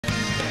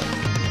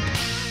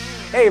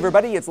Hey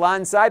everybody, it's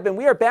Lon.TV, and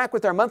we are back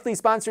with our monthly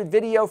sponsored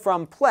video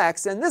from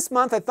Plex. And this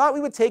month I thought we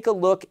would take a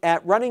look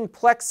at running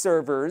Plex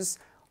servers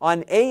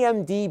on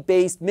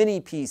AMD-based mini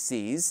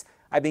PCs.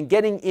 I've been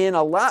getting in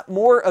a lot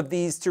more of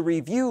these to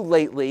review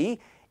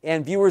lately,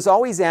 and viewers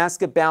always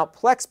ask about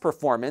Plex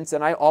performance,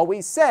 and I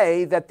always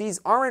say that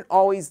these aren't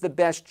always the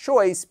best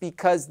choice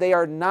because they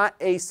are not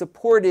a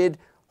supported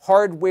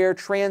hardware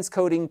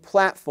transcoding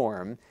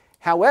platform.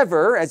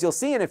 However, as you'll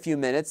see in a few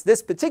minutes,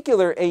 this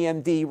particular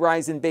AMD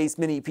Ryzen-based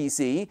mini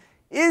PC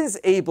is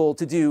able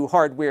to do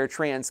hardware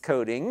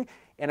transcoding,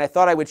 and I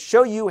thought I would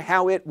show you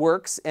how it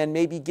works and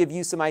maybe give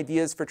you some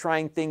ideas for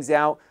trying things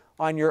out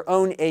on your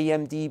own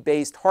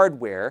AMD-based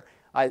hardware.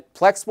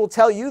 Plex will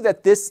tell you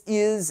that this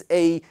is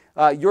a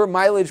your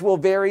mileage will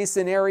vary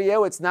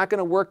scenario. It's not going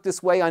to work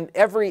this way on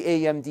every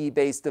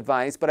AMD-based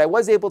device, but I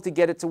was able to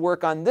get it to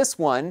work on this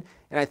one,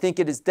 and I think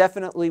it is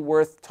definitely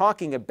worth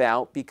talking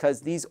about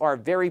because these are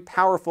very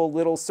powerful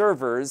little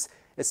servers,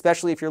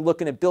 especially if you're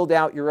looking to build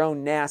out your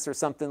own NAS or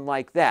something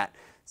like that.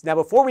 So now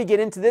before we get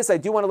into this, I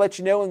do want to let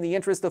you know in the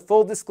interest of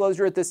full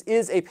disclosure that this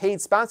is a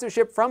paid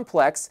sponsorship from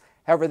Plex.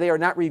 However, they are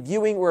not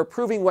reviewing or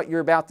approving what you're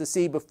about to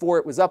see before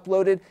it was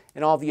uploaded,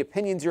 and all the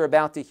opinions you're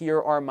about to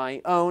hear are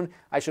my own.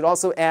 I should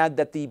also add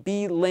that the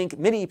B-Link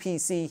mini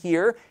PC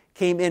here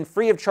came in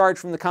free of charge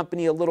from the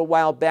company a little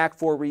while back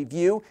for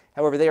review.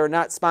 However, they are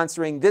not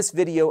sponsoring this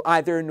video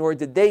either, nor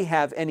did they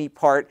have any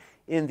part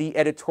in the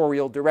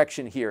editorial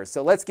direction here.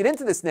 So let's get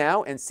into this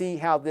now and see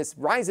how this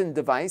Ryzen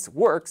device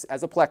works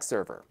as a Plex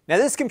server. Now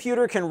this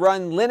computer can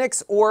run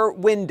Linux or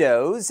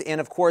Windows, and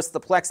of course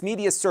the Plex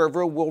media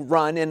server will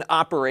run and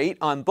operate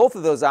on both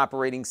of those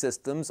operating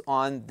systems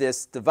on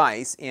this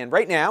device. And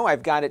right now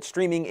I've got it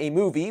streaming a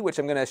movie, which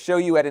I'm going to show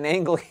you at an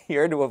angle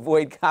here to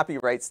avoid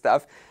copyright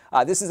stuff.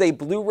 This is a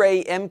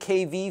Blu-ray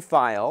MKV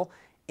file,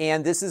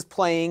 and this is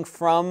playing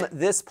from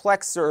this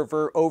Plex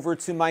server over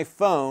to my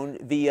phone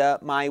via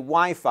my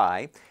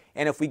Wi-Fi.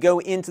 And if we go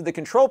into the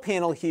control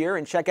panel here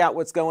and check out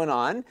what's going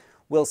on,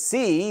 we'll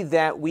see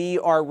that we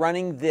are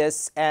running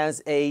this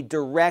as a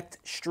direct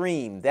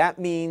stream. That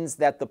means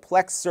that the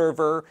Plex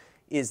server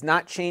is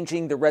not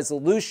changing the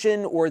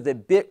resolution or the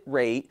bit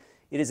rate.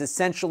 It is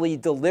essentially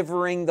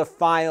delivering the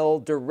file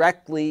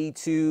directly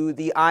to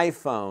the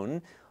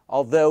iPhone,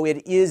 although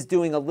it is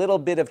doing a little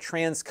bit of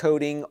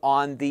transcoding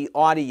on the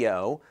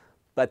audio,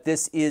 but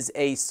this is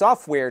a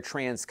software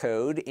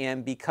transcode,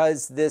 and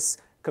because this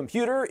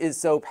computer is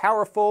so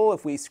powerful,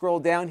 if we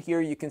scroll down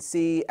here, you can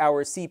see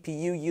our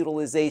CPU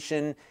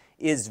utilization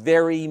is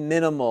very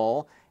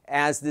minimal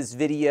as this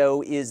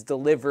video is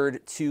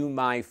delivered to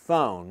my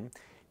phone.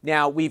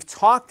 Now, we've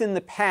talked in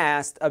the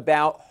past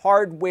about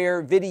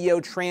hardware video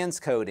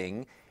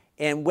transcoding,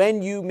 and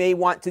when you may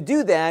want to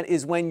do that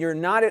is when you're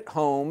not at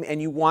home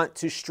and you want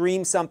to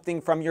stream something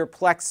from your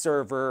Plex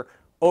server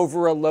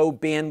over a low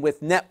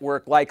bandwidth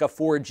network like a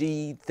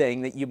 4G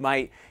thing that you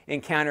might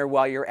encounter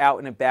while you're out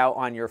and about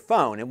on your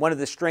phone. And one of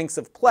the strengths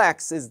of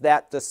Plex is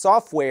that the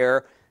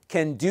software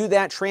can do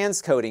that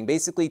transcoding,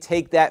 basically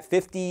take that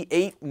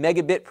 58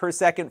 megabit per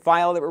second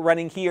file that we're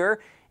running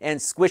here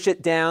and squish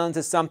it down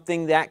to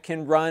something that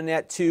can run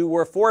at 2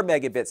 or 4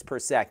 megabits per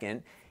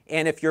second.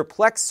 And if your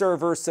Plex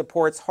server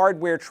supports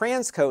hardware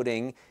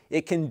transcoding,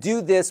 it can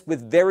do this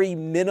with very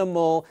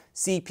minimal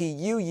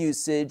CPU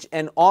usage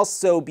and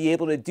also be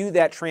able to do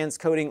that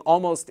transcoding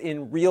almost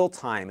in real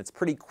time. It's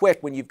pretty quick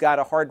when you've got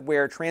a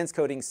hardware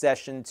transcoding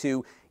session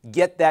to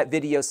get that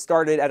video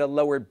started at a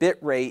lower bit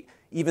rate,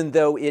 even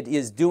though it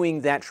is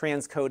doing that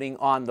transcoding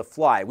on the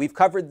fly. We've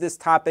covered this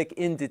topic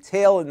in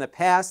detail in the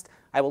past.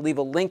 I will leave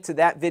a link to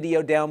that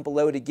video down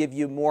below to give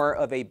you more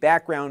of a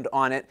background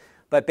on it.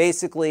 But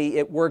basically,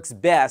 it works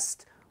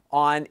best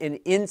on an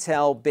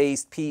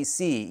Intel-based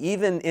PC,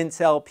 even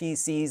Intel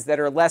PCs that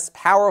are less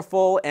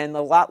powerful and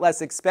a lot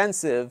less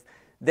expensive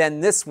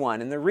than this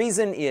one. And the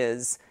reason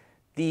is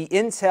the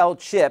Intel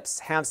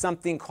chips have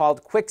something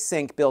called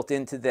QuickSync built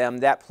into them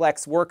that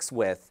Plex works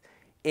with,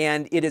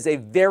 and it is a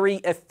very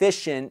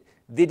efficient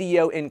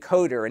video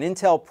encoder. And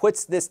Intel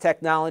puts this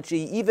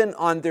technology even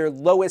on their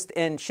lowest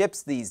end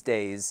chips these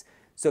days.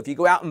 So if you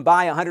go out and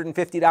buy a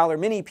 $150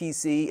 mini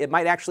PC, it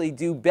might actually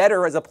do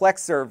better as a Plex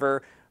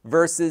server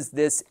versus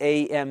this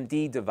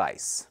AMD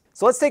device.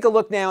 So let's take a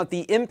look now at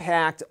the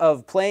impact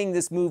of playing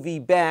this movie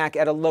back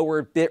at a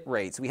lower bit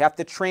rate. So we have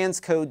to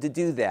transcode to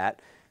do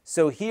that.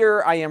 So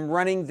here I am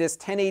running this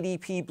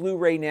 1080p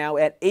Blu-ray now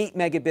at 8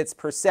 megabits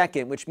per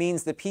second, which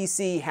means the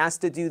PC has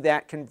to do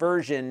that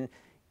conversion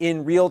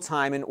in real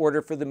time in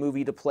order for the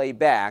movie to play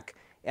back.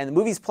 And the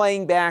movie's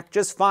playing back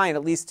just fine,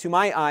 at least to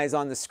my eyes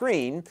on the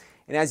screen.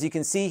 And as you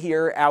can see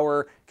here,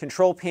 our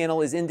control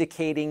panel is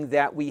indicating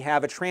that we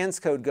have a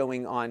transcode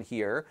going on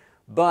here,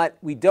 but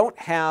we don't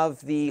have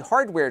the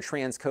hardware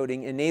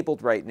transcoding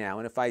enabled right now.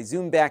 And if I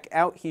zoom back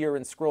out here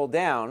and scroll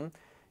down,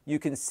 you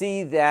can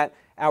see that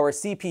our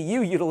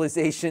CPU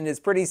utilization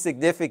is pretty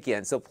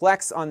significant. So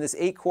Plex on this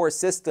 8-core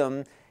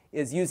system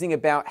is using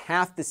about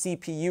half the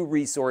CPU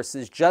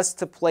resources just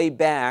to play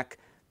back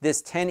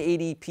this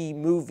 1080p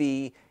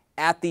movie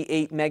at the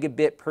 8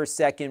 megabit per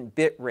second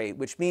bit rate,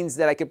 which means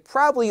that I could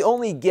probably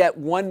only get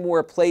one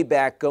more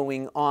playback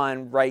going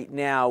on right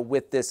now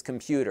with this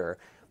computer.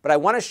 But I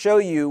want to show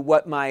you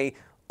what my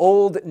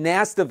old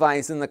NAS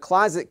device in the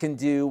closet can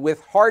do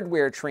with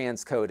hardware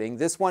transcoding.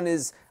 This one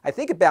is, I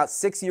think, about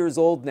 6 years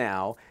old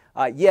now,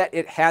 yet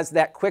it has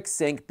that quick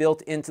sync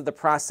built into the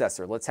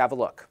processor. Let's have a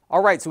look.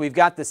 All right, so we've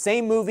got the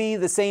same movie,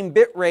 the same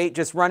bit rate,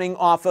 just running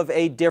off of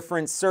a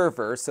different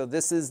server. So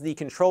this is the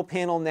control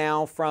panel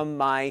now from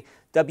my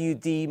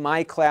WD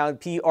MyCloud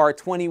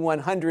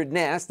PR2100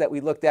 NAS that we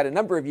looked at a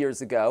number of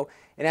years ago.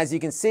 And as you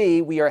can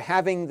see, we are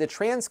having the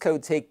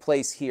transcode take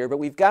place here, but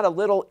we've got a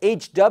little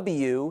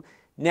HW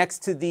next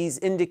to these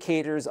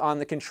indicators on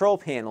the control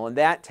panel, and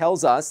that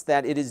tells us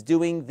that it is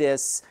doing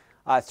this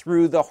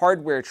through the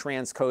hardware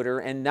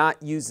transcoder and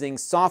not using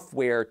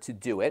software to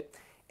do it.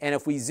 And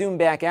if we zoom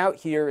back out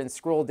here and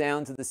scroll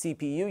down to the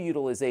CPU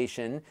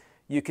utilization,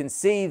 you can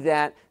see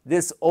that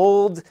this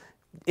old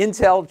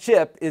Intel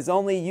chip is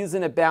only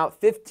using about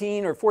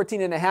 15 or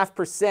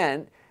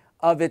 14.5%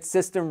 of its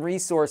system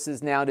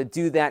resources now to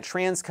do that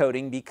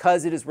transcoding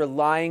because it is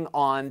relying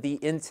on the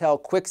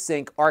Intel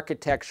QuickSync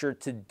architecture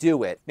to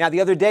do it. Now,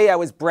 the other day I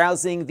was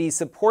browsing the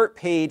support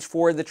page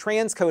for the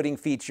transcoding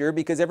feature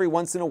because every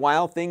once in a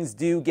while things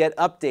do get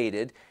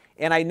updated.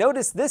 And I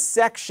noticed this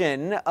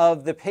section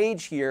of the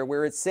page here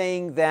where it's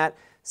saying that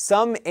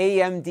some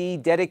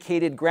AMD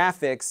dedicated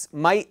graphics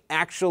might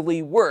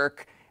actually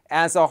work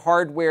as a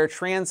hardware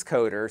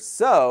transcoder.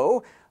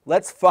 So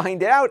let's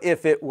find out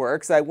if it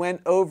works. I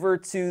went over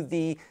to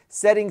the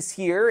settings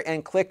here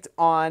and clicked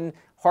on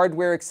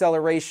hardware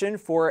acceleration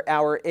for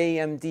our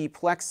AMD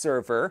Plex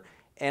server.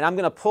 And I'm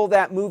going to pull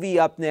that movie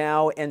up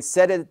now and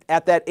set it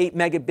at that 8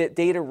 megabit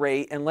data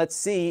rate, and let's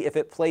see if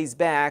it plays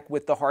back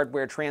with the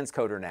hardware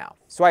transcoder now.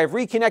 So I have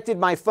reconnected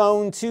my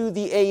phone to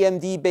the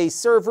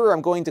AMD-based server.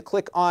 I'm going to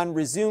click on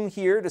resume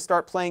here to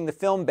start playing the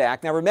film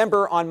back. Now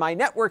remember, on my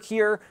network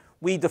here,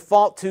 we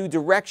default to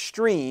direct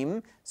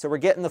stream, so we're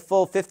getting the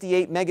full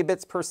 58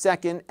 megabits per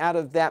second out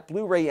of that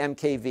Blu-ray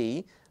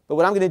MKV. But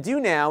what I'm going to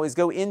do now is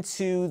go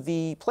into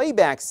the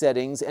playback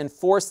settings and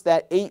force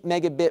that 8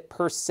 megabit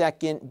per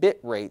second bit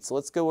rate. So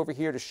let's go over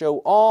here to show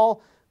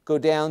all, go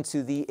down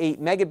to the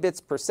 8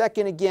 megabits per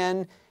second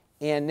again,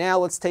 and now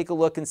let's take a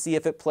look and see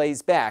if it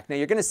plays back. Now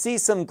you're going to see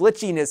some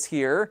glitchiness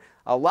here,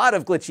 a lot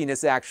of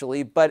glitchiness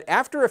actually, but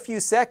after a few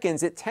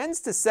seconds it tends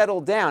to settle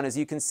down, as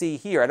you can see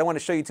here. I don't want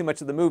to show you too much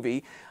of the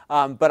movie,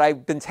 but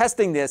I've been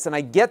testing this and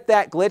I get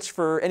that glitch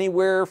for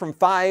anywhere from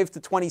 5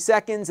 to 20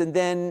 seconds, and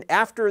then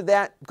after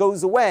that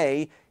goes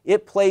away,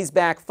 it plays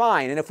back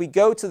fine. And if we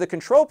go to the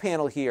control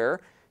panel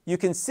here, you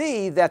can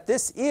see that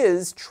this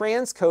is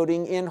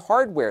transcoding in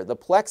hardware. The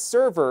Plex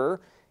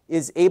server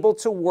is able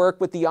to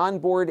work with the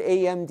onboard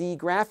AMD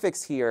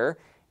graphics here,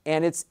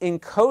 and it's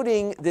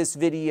encoding this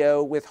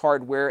video with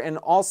hardware and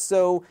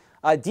also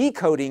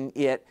decoding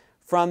it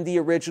from the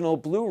original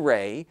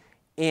Blu-ray.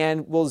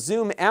 And we'll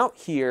zoom out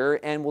here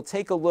and we'll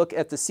take a look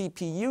at the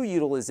CPU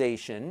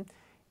utilization.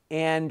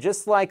 And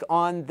just like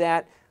on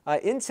that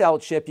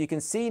Intel chip, you can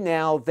see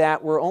now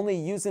that we're only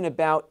using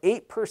about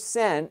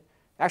 8%,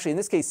 actually in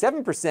this case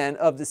 7%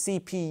 of the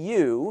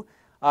CPU,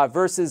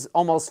 versus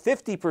almost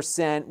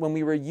 50% when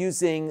we were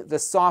using the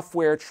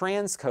software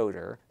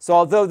transcoder. So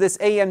although this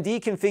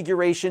AMD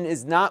configuration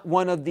is not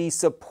one of the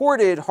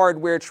supported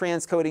hardware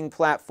transcoding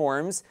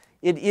platforms,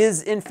 it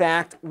is in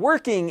fact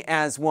working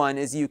as one,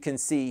 as you can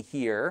see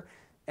here.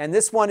 And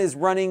this one is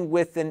running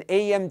with an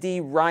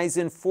AMD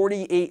Ryzen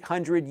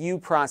 4800U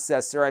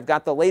processor. I've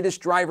got the latest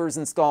drivers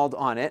installed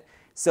on it.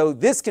 So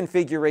this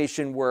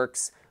configuration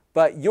works,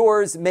 but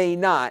yours may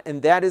not,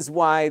 and that is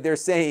why they're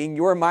saying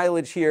your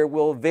mileage here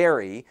will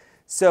vary.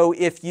 So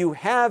if you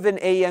have an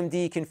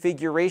AMD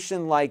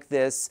configuration like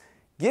this,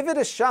 give it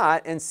a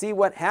shot and see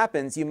what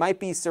happens. You might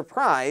be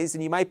surprised,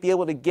 and you might be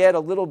able to get a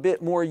little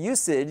bit more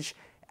usage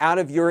out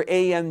of your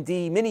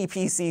AMD mini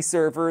PC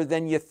server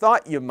than you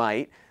thought you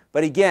might.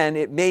 But again,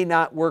 it may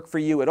not work for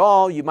you at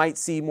all. You might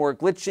see more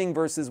glitching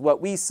versus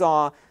what we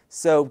saw.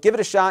 So give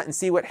it a shot and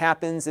see what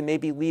happens, and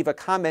maybe leave a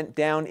comment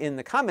down in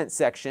the comment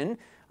section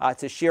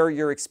to share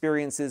your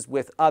experiences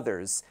with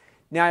others.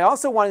 Now, I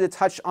also wanted to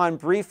touch on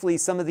briefly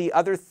some of the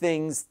other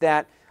things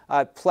that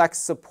Plex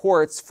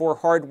supports for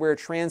hardware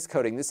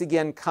transcoding. This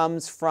again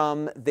comes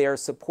from their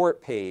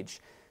support page.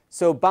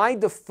 So by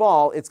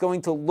default, it's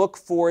going to look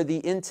for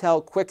the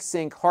Intel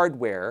QuickSync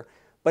hardware,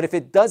 but if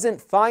it doesn't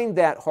find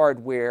that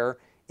hardware,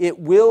 it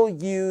will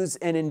use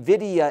an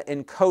NVIDIA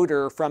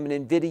encoder from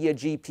an NVIDIA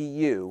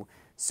GPU.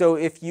 So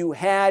if you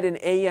had an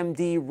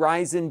AMD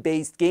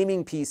Ryzen-based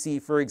gaming PC,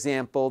 for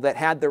example, that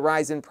had the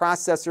Ryzen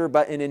processor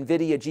but an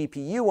NVIDIA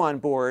GPU on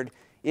board,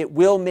 it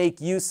will make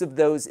use of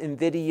those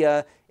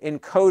NVIDIA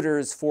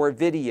encoders for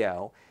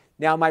video.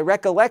 Now, my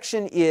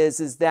recollection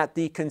is that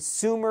the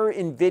consumer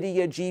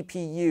NVIDIA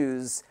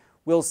GPUs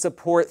will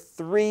support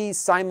 3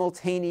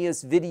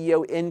 simultaneous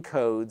video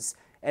encodes,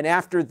 and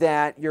after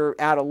that, you're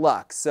out of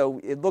luck.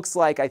 So it looks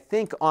like, I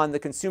think on the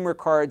consumer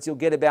cards, you'll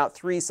get about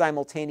 3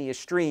 simultaneous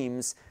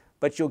streams,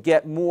 but you'll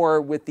get more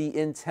with the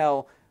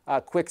Intel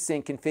quick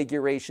sync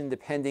configuration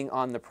depending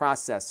on the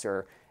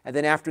processor. And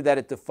then after that,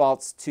 it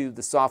defaults to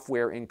the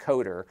software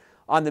encoder.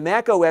 On the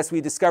Mac OS, we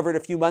discovered a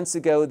few months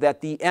ago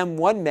that the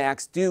M1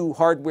 Macs do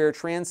hardware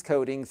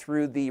transcoding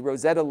through the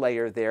Rosetta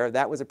layer there.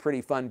 That was a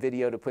pretty fun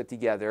video to put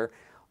together.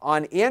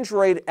 On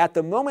Android, at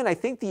the moment, I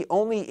think the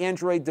only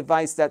Android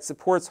device that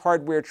supports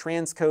hardware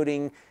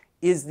transcoding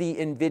is the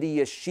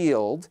NVIDIA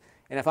Shield.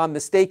 And if I'm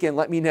mistaken,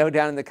 let me know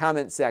down in the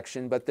comment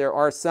section. But there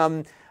are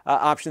some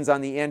options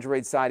on the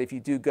Android side if you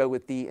do go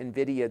with the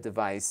NVIDIA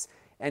device.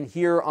 And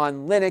here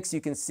on Linux, you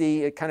can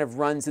see it kind of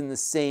runs in the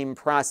same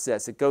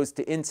process. It goes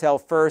to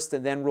Intel first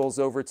and then rolls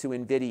over to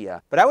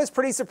NVIDIA. But I was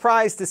pretty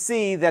surprised to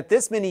see that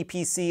this mini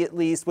PC, at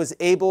least, was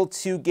able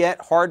to get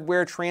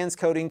hardware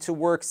transcoding to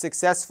work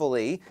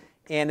successfully.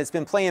 And it's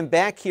been playing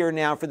back here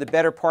now for the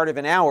better part of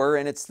an hour,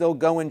 and it's still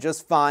going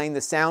just fine.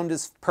 The sound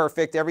is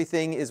perfect.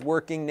 Everything is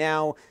working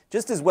now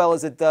just as well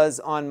as it does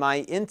on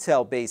my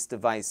Intel-based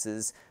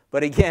devices.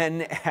 But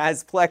again,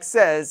 as Plex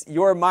says,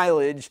 your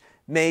mileage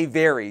may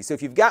vary. So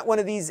if you've got one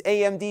of these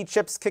AMD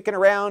chips kicking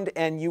around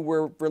and you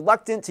were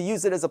reluctant to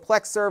use it as a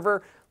Plex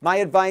server, my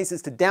advice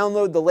is to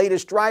download the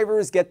latest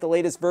drivers, get the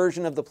latest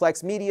version of the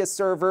Plex Media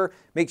Server,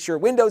 make sure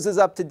Windows is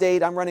up to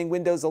date. I'm running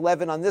Windows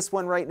 11 on this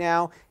one right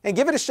now, and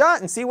give it a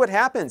shot and see what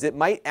happens. It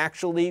might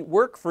actually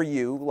work for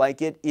you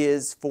like it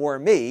is for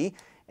me.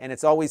 And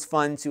it's always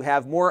fun to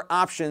have more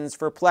options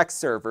for Plex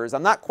servers.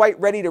 I'm not quite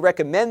ready to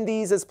recommend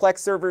these as Plex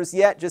servers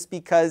yet, just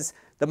because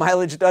the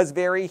mileage does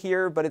vary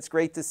here, but it's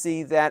great to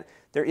see that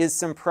there is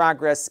some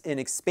progress in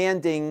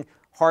expanding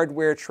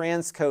hardware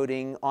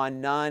transcoding on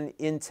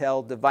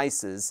non-Intel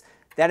devices.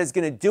 That is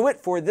going to do it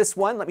for this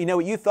one. Let me know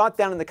what you thought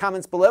down in the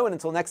comments below, and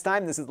until next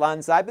time, this is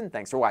Lon.TV.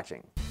 Thanks for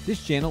watching.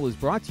 This channel is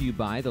brought to you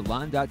by the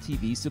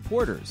Lon.TV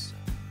supporters,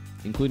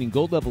 including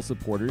gold-level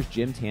supporters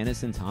Jim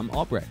Tanis and Tom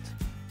Albrecht,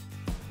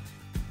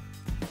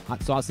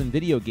 Hot Sauce and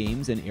Video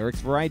Games and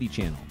Eric's Variety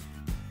Channel,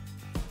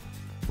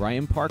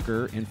 Brian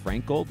Parker and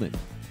Frank Goldman,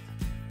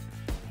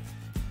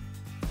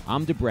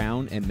 Amda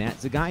Brown and Matt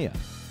Zagaya,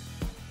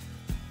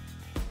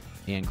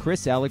 and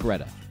Chris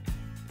Allegretta.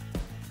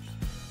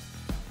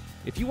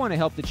 If you want to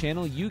help the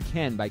channel, you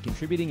can by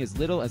contributing as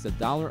little as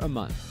 $1 a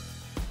month.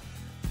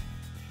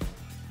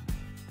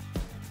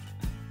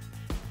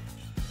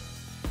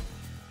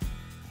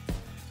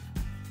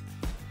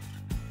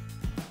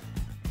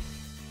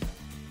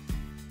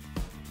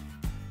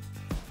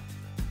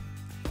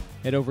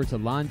 Head over to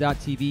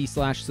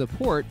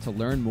lon.tv/support to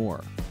learn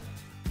more.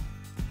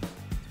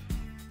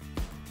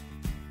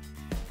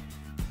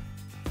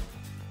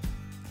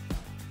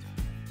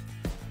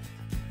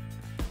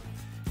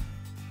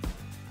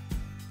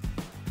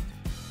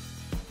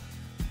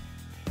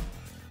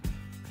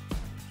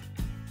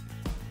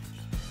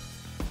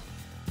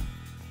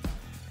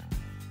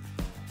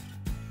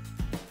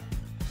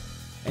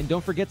 And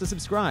don't forget to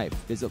subscribe.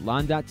 Visit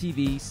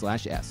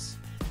lon.tv/s.